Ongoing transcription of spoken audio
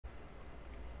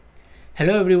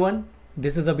Hello everyone,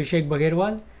 this is Abhishek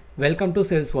Bagherwal. Welcome to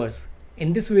Salesforce.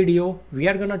 In this video, we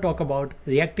are gonna talk about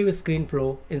reactive screen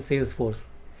flow in Salesforce.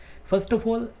 First of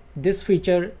all, this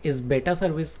feature is beta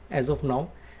service as of now.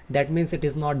 That means it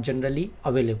is not generally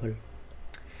available.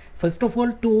 First of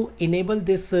all, to enable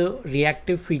this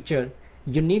reactive feature,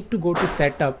 you need to go to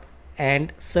setup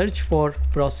and search for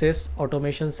process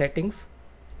automation settings.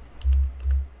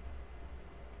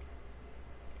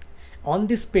 On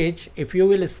this page, if you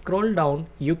will scroll down,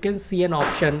 you can see an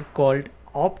option called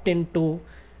opt into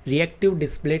reactive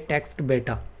display text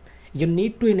beta. You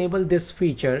need to enable this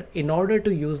feature in order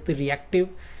to use the reactive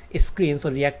screens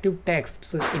or reactive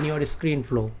texts in your screen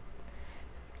flow.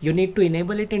 You need to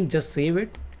enable it and just save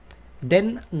it.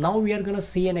 Then now we are going to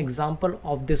see an example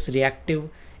of this reactive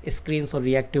screens or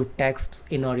reactive texts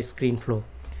in our screen flow.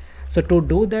 So to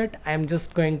do that, I am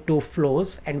just going to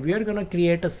flows and we are going to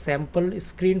create a sample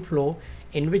screen flow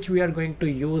in which we are going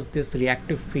to use this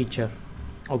reactive feature.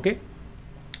 Okay.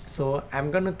 So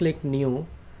I'm going to click new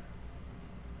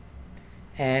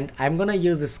and I'm going to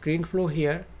use a screen flow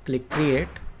here. Click create.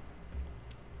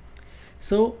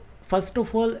 So first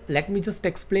of all, let me just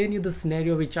explain you the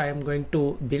scenario which I am going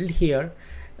to build here.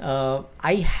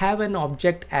 I have an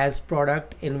object as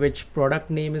product in which product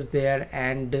name is there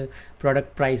and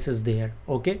product price is there.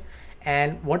 Okay,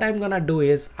 and what I'm gonna do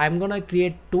is I'm gonna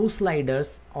create two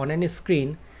sliders on any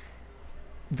screen.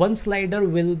 One slider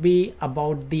will be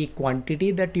about the quantity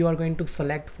that you are going to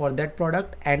select for that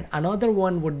product, and another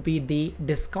one would be the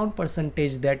discount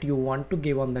percentage that you want to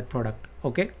give on that product.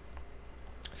 Okay,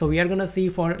 so we are gonna see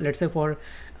for, let's say for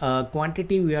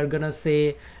quantity, we are gonna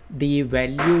say the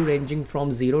value ranging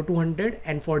from 0 to 100,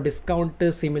 and for discount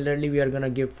similarly we are gonna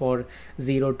give for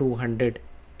 0 to 100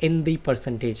 in the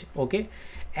percentage. Okay,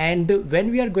 and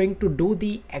when we are going to do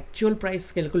the actual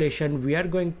price calculation, we are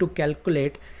going to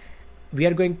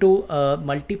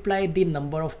multiply the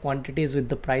number of quantities with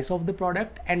the price of the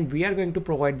product, and we are going to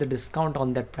provide the discount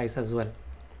on that price as well.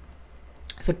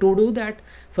 So to do that,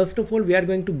 first of all, we are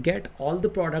going to get all the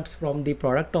products from the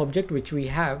product object which we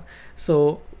have.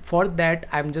 So for that,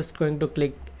 I'm just going to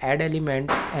click add element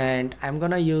and I'm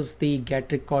gonna use the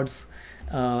get records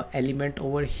element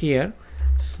over here.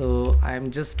 So I'm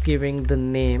just giving the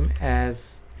name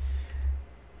as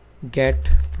get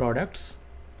products.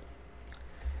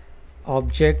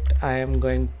 Object I am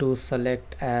going to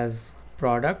select as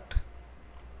product.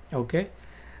 Okay,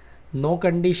 no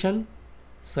condition,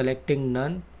 selecting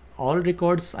none. All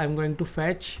records I'm going to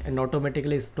fetch and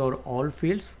automatically store all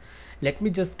fields. Let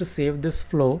me just save this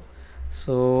flow.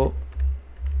 So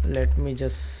let me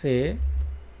just say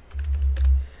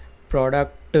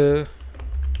product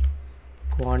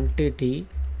quantity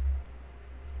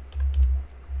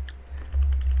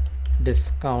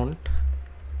discount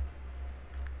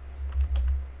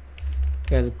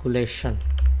calculation.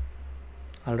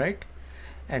 All right,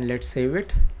 and let's save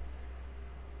it.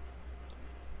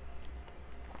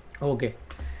 Okay,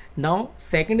 now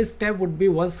second step would be,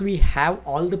 once we have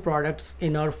all the products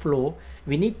in our flow,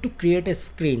 we need to create a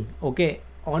screen. Okay,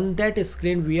 on that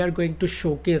screen we are going to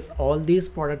showcase all these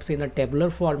products in a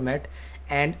tabular format,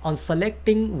 and on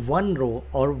selecting one row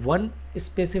or one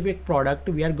specific product,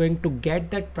 we are going to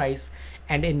get that price,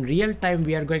 and in real time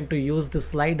we are going to use the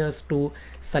sliders to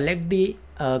select the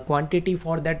quantity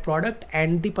for that product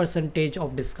and the percentage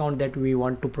of discount that we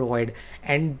want to provide.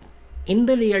 And in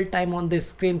the real time on the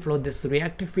screen flow, this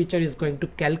reactive feature is going to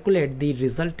calculate the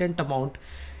resultant amount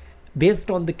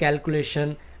based on the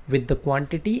calculation with the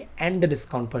quantity and the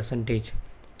discount percentage.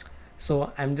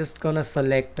 So I'm just gonna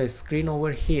select a screen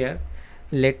over here.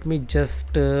 Let me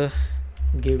just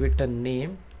give it a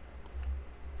name,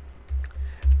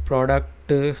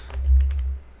 product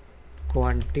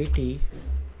quantity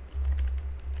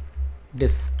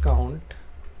discount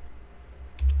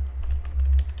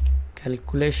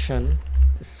calculation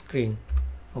screen.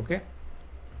 Okay,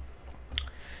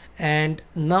 and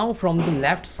now from the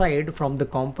left side, from the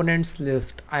components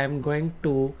list, I am going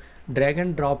to drag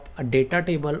and drop a data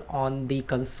table on the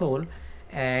console,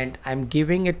 and I'm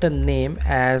giving it a name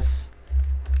as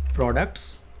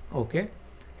products. Okay,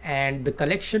 and the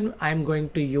collection I'm going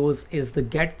to use is the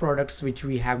get products which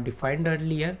we have defined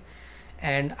earlier,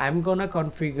 and I'm gonna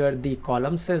configure the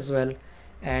columns as well.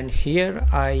 And here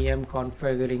I am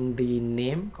configuring the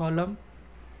name column.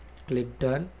 Click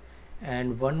done,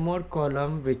 and one more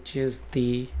column which is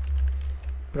the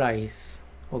price.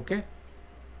 Okay,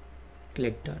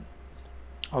 click done.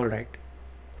 All right,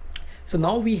 So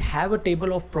now we have a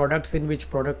table of products in which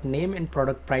product name and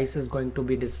product price is going to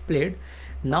be displayed.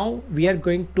 Now we are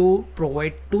going to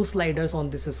provide two sliders on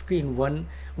this screen. One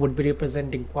would be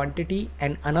representing quantity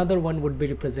and another one would be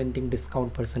representing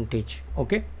discount percentage.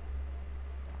 Okay.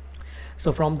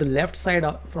 So from the left side,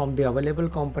 from the available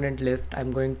component list,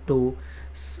 I'm going to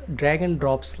drag and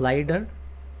drop slider,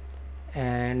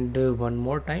 and one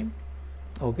more time.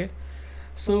 Okay,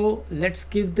 so let's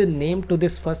give the name to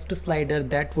this first slider,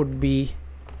 that would be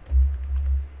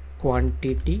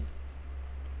quantity.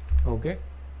 Okay,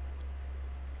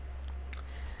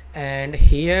 and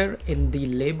here in the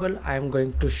label I'm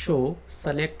going to show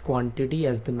select quantity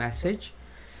as the message,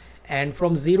 and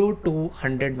from 0 to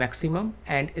 100 maximum,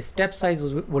 and step size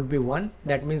would be 1.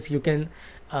 That means you can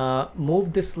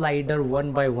move the slider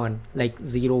one by one, like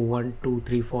 0, 1, 2,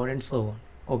 3, 4 and so on.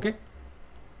 Okay,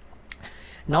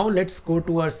 now let's go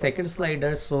to our second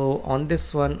slider. So on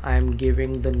this one I'm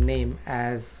giving the name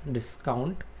as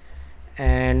discount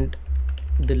and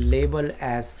the label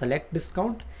as select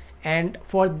discount, and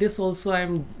for this also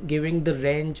I'm giving the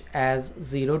range as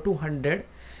 0 to 100.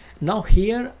 Now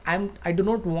here I do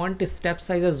not want a step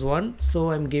size as 1,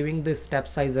 so I'm giving the step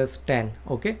size as 10.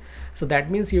 Okay, so that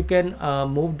means you can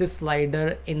move this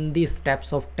slider in the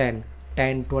steps of 10,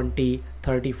 20,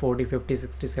 30, 40, 50,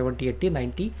 60, 70, 80,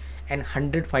 90 and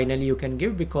 100 finally you can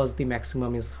give, because the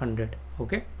maximum is 100.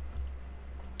 Okay,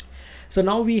 so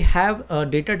now we have a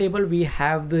data table, we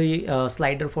have the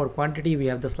slider for quantity, we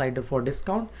have the slider for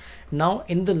discount. Now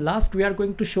in the last we are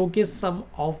going to showcase some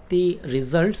of the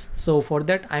results. So for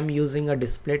that I'm using a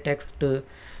display text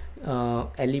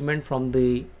element from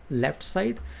the left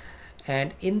side,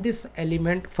 and in this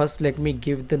element first let me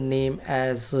give the name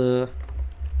as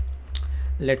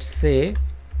let's say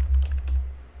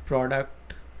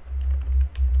product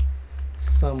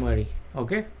summary.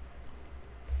 Okay,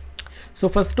 so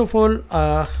first of all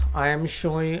I'm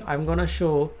gonna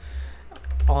show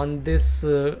on this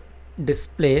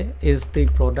display is the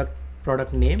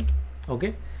product name.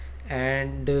 Okay,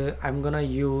 and I'm gonna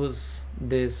use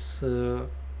this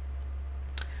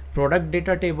product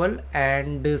data table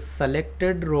and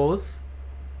selected rows.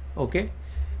 Okay,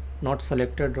 not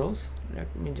selected rows,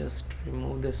 let me just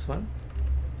remove this one.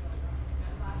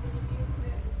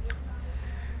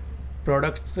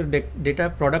 Products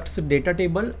data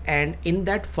table, and in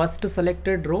that first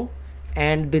selected row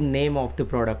and the name of the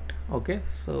product. Okay,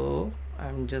 so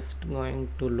I'm just going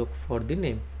to look for the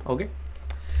name. Okay,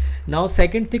 now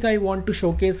second thing I want to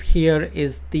showcase here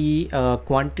is the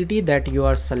quantity that you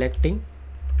are selecting.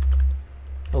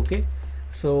 Okay,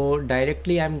 so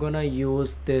directly I'm gonna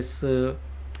use this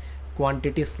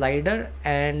quantity slider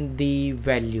and the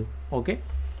value. Okay,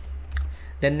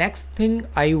 the next thing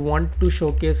I want to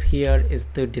showcase here is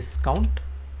the discount.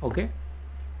 Okay,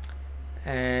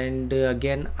 and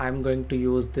again I'm going to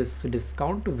use this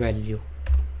discount value,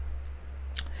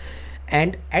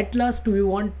 and at last we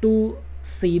want to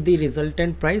see the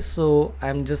resultant price, so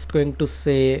I'm just going to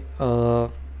say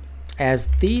as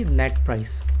the net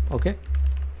price. Okay,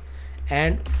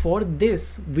 and for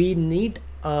this we need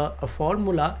a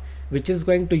formula which is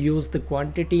going to use the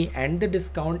quantity and the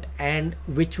discount, and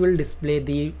which will display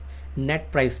the net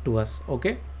price to us.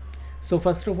 Okay, so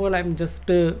first of all I'm just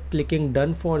clicking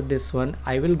done for this one.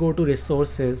 I will go to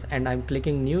resources and I'm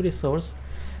clicking new resource,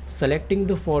 selecting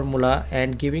the formula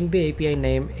and giving the API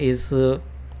name is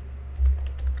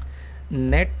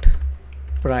net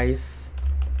price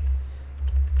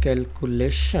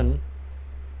calculation.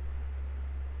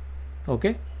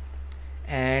 Okay,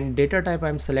 and data type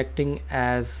I'm selecting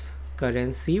as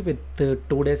currency with the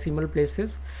 2 decimal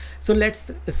places. So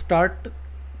let's start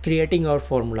creating our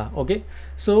formula. Okay,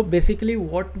 so basically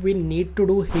what we need to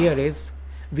do here is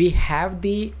we have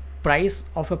the price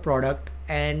of a product,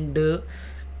 and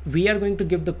we are going to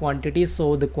give the quantity,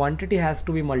 so the quantity has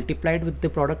to be multiplied with the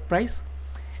product price,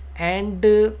 and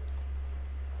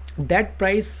that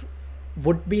price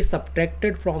would be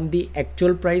subtracted from the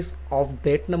actual price of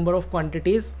that number of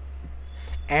quantities,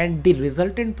 and the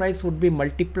resultant price would be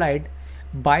multiplied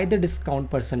by the discount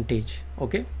percentage.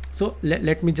 Okay, so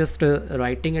let me just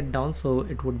writing it down so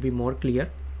it would be more clear.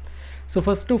 So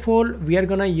first of all we are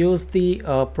gonna use the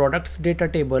products data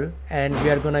table, and we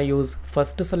are gonna use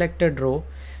first selected row,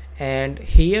 and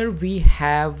here we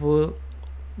have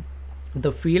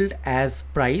the field as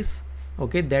price.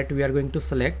 Okay, that we are going to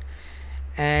select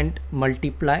and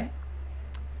multiply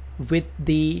with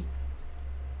the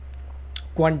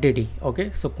quantity. Okay,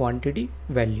 so quantity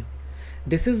value,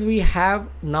 this is we have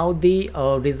now the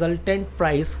resultant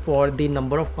price for the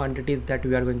number of quantities that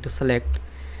we are going to select.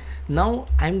 Now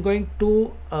I'm going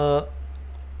to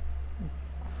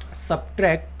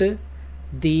subtract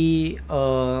the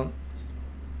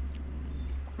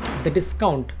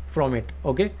discount from it,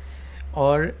 okay,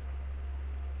 or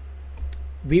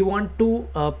we want to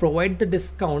provide the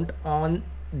discount on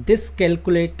this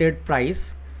calculated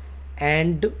price,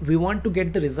 and we want to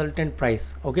get the resultant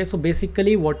price. Okay, so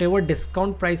basically whatever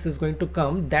discount price is going to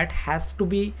come, that has to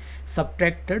be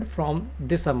subtracted from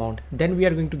this amount, then we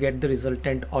are going to get the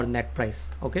resultant or net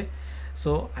price. Okay,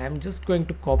 so I am just going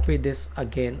to copy this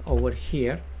again over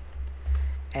here,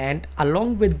 and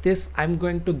along with this I'm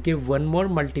going to give one more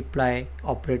multiply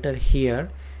operator here,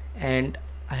 and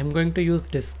I'm going to use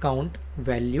discount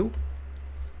value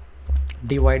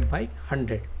divide by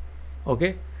 100.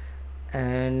 Okay,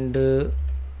 and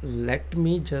let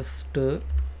me just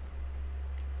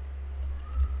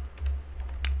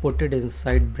put it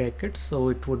inside brackets so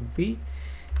it would be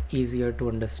easier to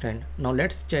understand. Now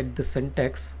let's check the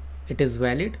syntax, it is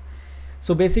valid.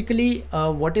 So basically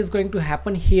what is going to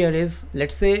happen here is,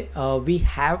 let's say we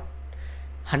have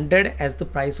 100 as the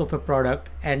price of a product,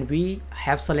 and we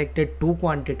have selected two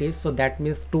quantities, so that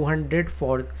means 200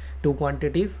 for two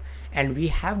quantities, and we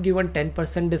have given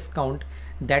 10% discount,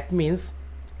 that means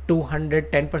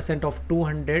 200, 10% of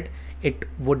 200, it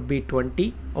would be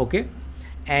 20. Okay,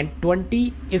 and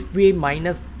 20, if we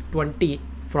minus 20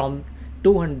 from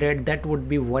 200, that would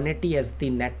be 180 as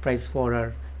the net price for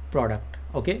our product.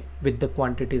 Okay, with the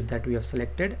quantities that we have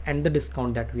selected and the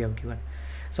discount that we have given.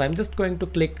 So I'm just going to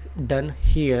click done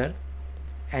here,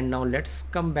 and now let's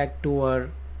come back to our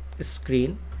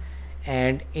screen,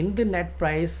 and in the net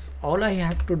price all I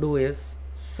have to do is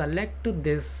select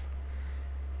this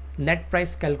net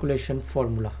price calculation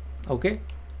formula. Okay,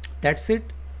 that's it.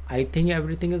 I think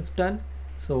everything is done,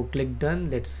 so click done,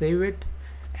 let's save it,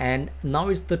 and now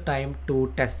it's the time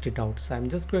to test it out. So I'm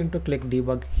just going to click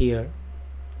debug here,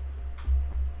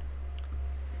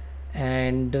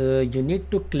 and you need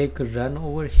to click run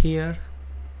over here.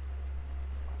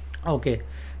 Okay,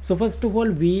 so first of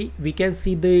all we can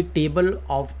see the table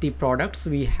of the products.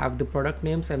 We have the product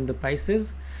names and the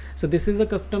prices. So this is a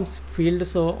custom field,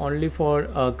 so only for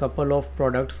a couple of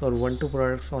products or 1-2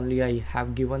 products only I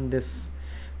have given this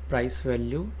price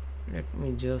value. Let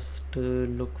me just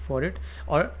look for it,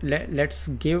 or let's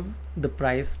give the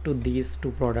price to these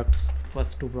two products,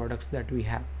 first two products that we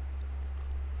have.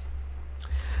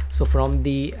 So from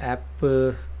the app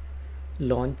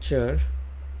launcher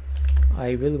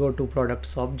I will go to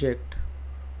products object,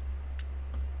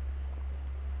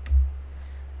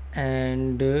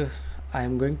 and I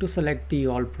am going to select the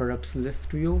all products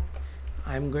list view.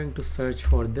 I am going to search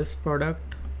for this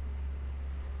product,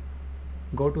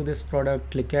 go to this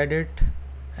product, click edit,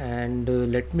 and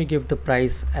let me give the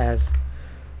price as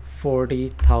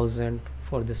 40,000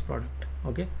 for this product.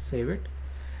 Okay, save it.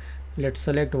 Let's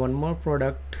select one more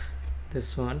product,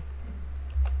 this one,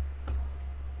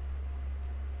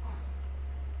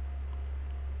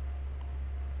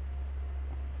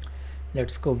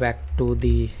 let's go back to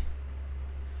the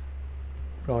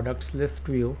products list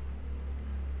view,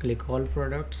 click all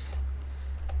products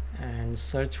and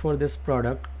search for this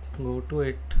product, go to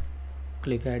it,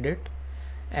 click edit,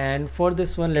 and for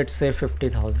this one let's say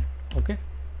 50,000. Okay,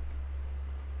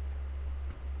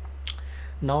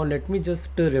 now let me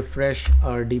just refresh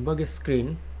our debug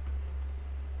screen,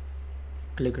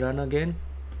 click run again.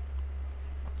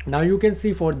 Now you can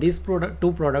see for these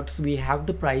two products we have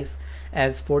the price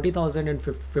as 40,000 and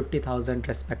 50,000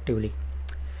 respectively.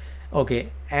 Okay,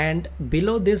 and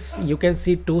below this you can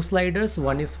see two sliders,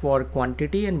 one is for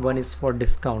quantity and one is for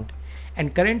discount,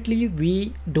 and currently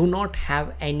we do not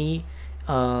have any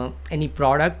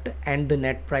product and the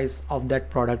net price of that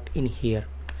product in here.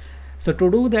 So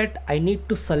to do that I need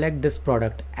to select this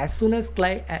product. As soon as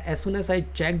I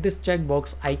check this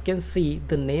checkbox, I can see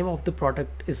the name of the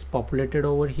product is populated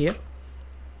over here.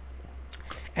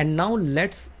 And now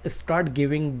let's start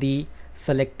giving the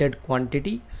selected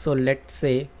quantity. So let's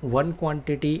say one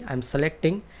quantity I'm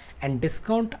selecting, and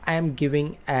discount I am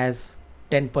giving as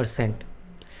 10%.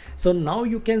 So now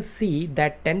you can see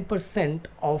that 10%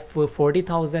 of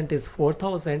 40,000 is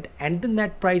 4,000 and the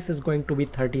net price is going to be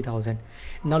 30,000.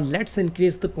 Now let's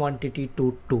increase the quantity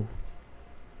to 2.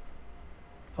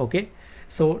 Okay,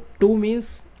 so 2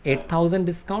 means 8,000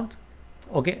 discount.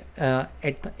 Okay,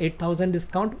 8,000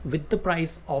 discount with the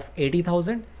price of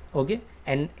 80,000. Okay,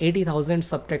 and 80,000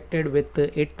 subtracted with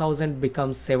 8,000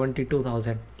 becomes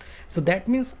 72,000. So that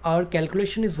means our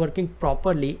calculation is working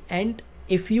properly. And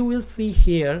if you will see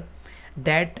here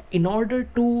that in order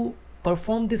to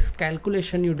perform this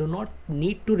calculation, you do not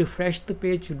need to refresh the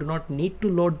page, you do not need to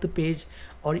load the page,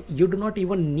 or you do not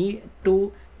even need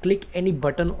to click any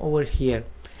button over here.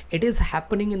 it is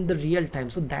happening in the real time.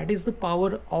 So that is the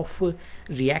power of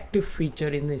reactive feature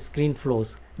in the screen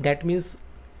flows. That means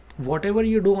whatever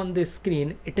you do on the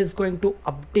screen, it is going to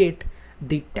update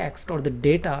the text or the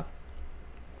data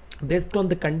based on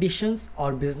the conditions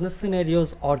or business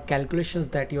scenarios or calculations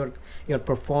that you're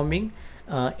performing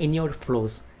in your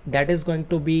flows. That is going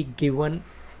to be given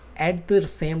at the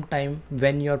same time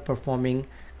when you're performing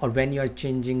or when you're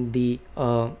changing the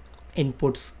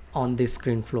inputs on the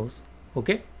screen flows.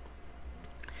 Okay,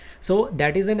 so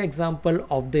that is an example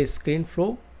of the screen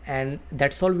flow, and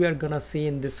that's all we are gonna see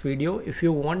in this video. If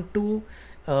you want to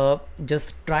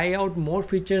just try out more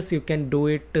features, you can do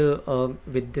it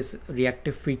with this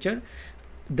reactive feature.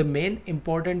 The main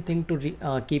important thing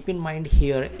to keep in mind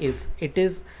here is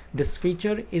this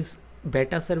feature is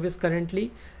beta service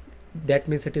currently. That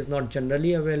means it is not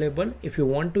generally available. If you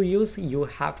want to use, you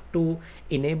have to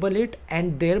enable it,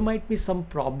 and there might be some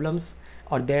problems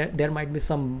or there might be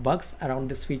some bugs around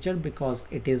this feature because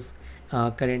it is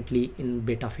currently in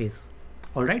beta phase.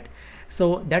 All right,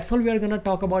 so that's all we are going to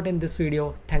talk about in this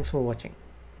video. Thanks for watching.